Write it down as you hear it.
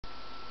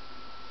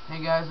Hey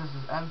guys, this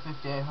is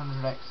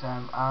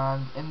N9800XM,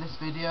 and in this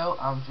video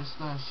I'm just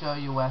going to show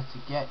you where to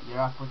get your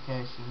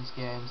applications,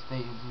 games,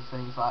 themes and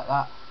things like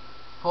that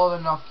for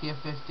the Nokia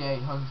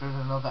 5800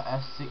 and other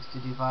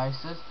S60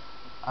 devices.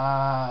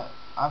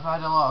 I've had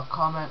a lot of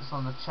comments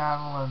on the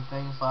channel and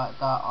things like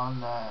that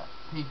on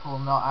people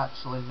not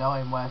actually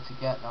knowing where to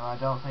get them. I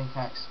don't think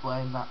I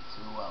explained that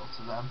too well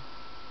to them.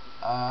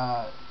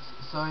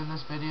 So in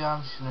this video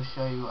I'm just going to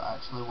show you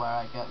actually where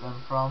I get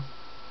them from.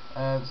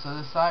 So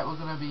the site we're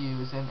going to be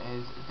using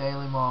is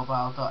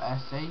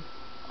dailymobile.se.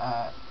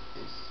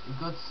 It's a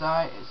good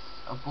site, it's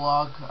a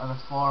blog and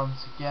a forum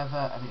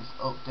together, and it's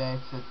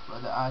updated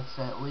with, I'd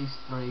say, at least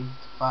 3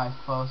 to 5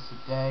 posts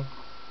a day,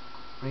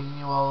 bringing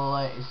you all the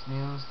latest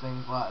news,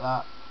 things like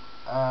that.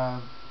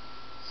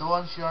 So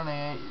once you're on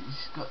here,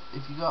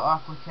 if you go to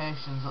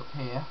applications up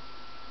here,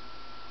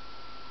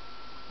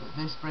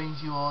 this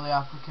brings you all the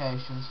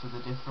applications for the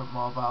different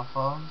mobile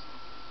phones.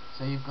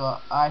 So you've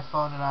got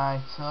iPhone and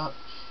iTouch,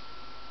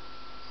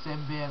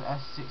 Symbian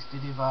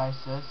S60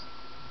 devices,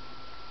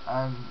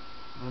 and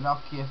the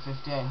Nokia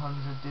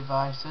 5800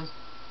 devices.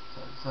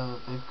 So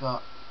they've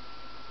got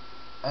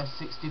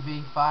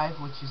S60v5,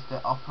 which is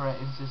the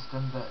operating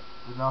system that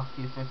the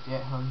Nokia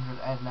 5800,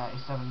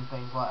 N97 and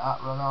things like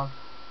that run on.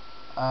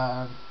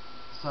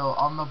 So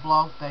on the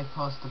blog they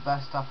post the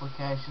best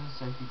applications,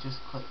 so if you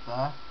just click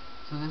there,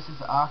 so this is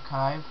the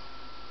archive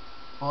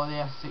for the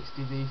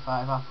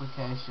S60v5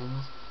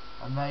 applications,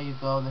 and there you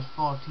go, there's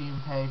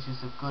 14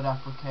 pages of good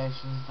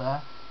applications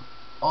there.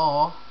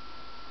 Or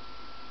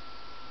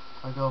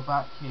if I go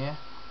back here,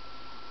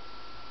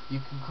 you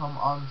can come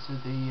onto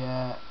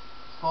the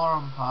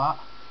forum part,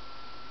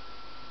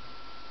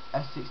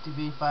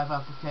 S60v5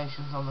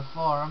 applications on the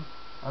forum,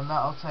 and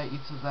that'll take you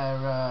to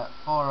their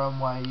forum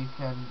where you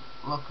can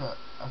look at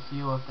a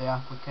few of the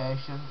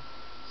applications.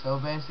 So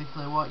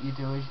basically what you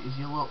do is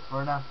you look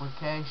for an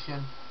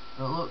application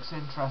that looks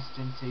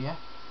interesting to you,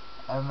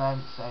 and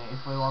then say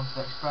if we wanted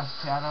Express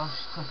Piano,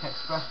 just click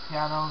Express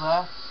Piano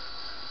there.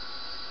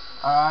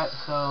 Alright,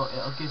 so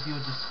it'll give you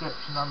a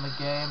description on the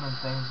game and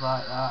things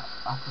like that,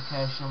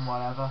 application,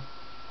 whatever,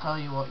 tell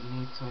you what you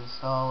need to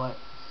install it.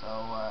 So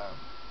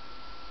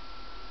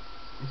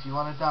if you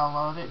want to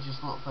download it,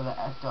 just look for the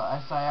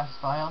 .sis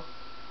file,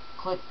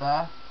 click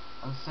there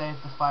and save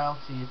the file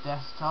to your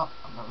desktop.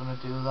 I'm not going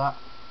to do that.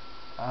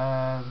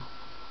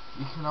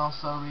 You can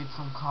also read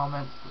some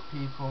comments that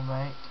people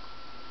make,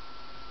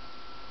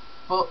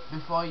 but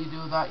before you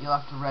do that you'll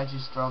have to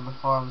register on the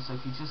forum. So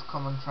if you just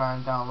come and try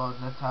and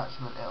download an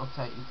attachment, it'll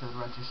take you to the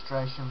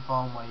registration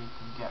form where you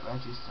can get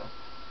registered.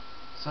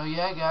 So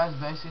yeah guys,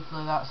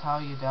 basically that's how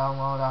you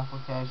download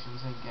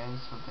applications and games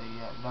for the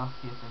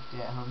Nokia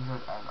 5800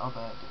 and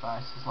other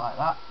devices like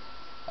that.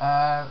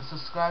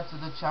 Subscribe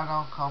to the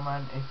channel,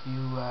 comment if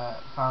you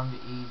found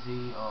it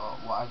easy or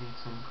what I need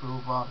to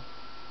improve on.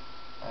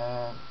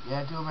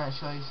 Yeah, do make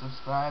sure you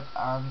subscribe,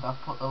 and I'll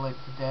put the link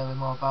to Daily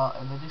Mobile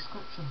in the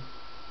description.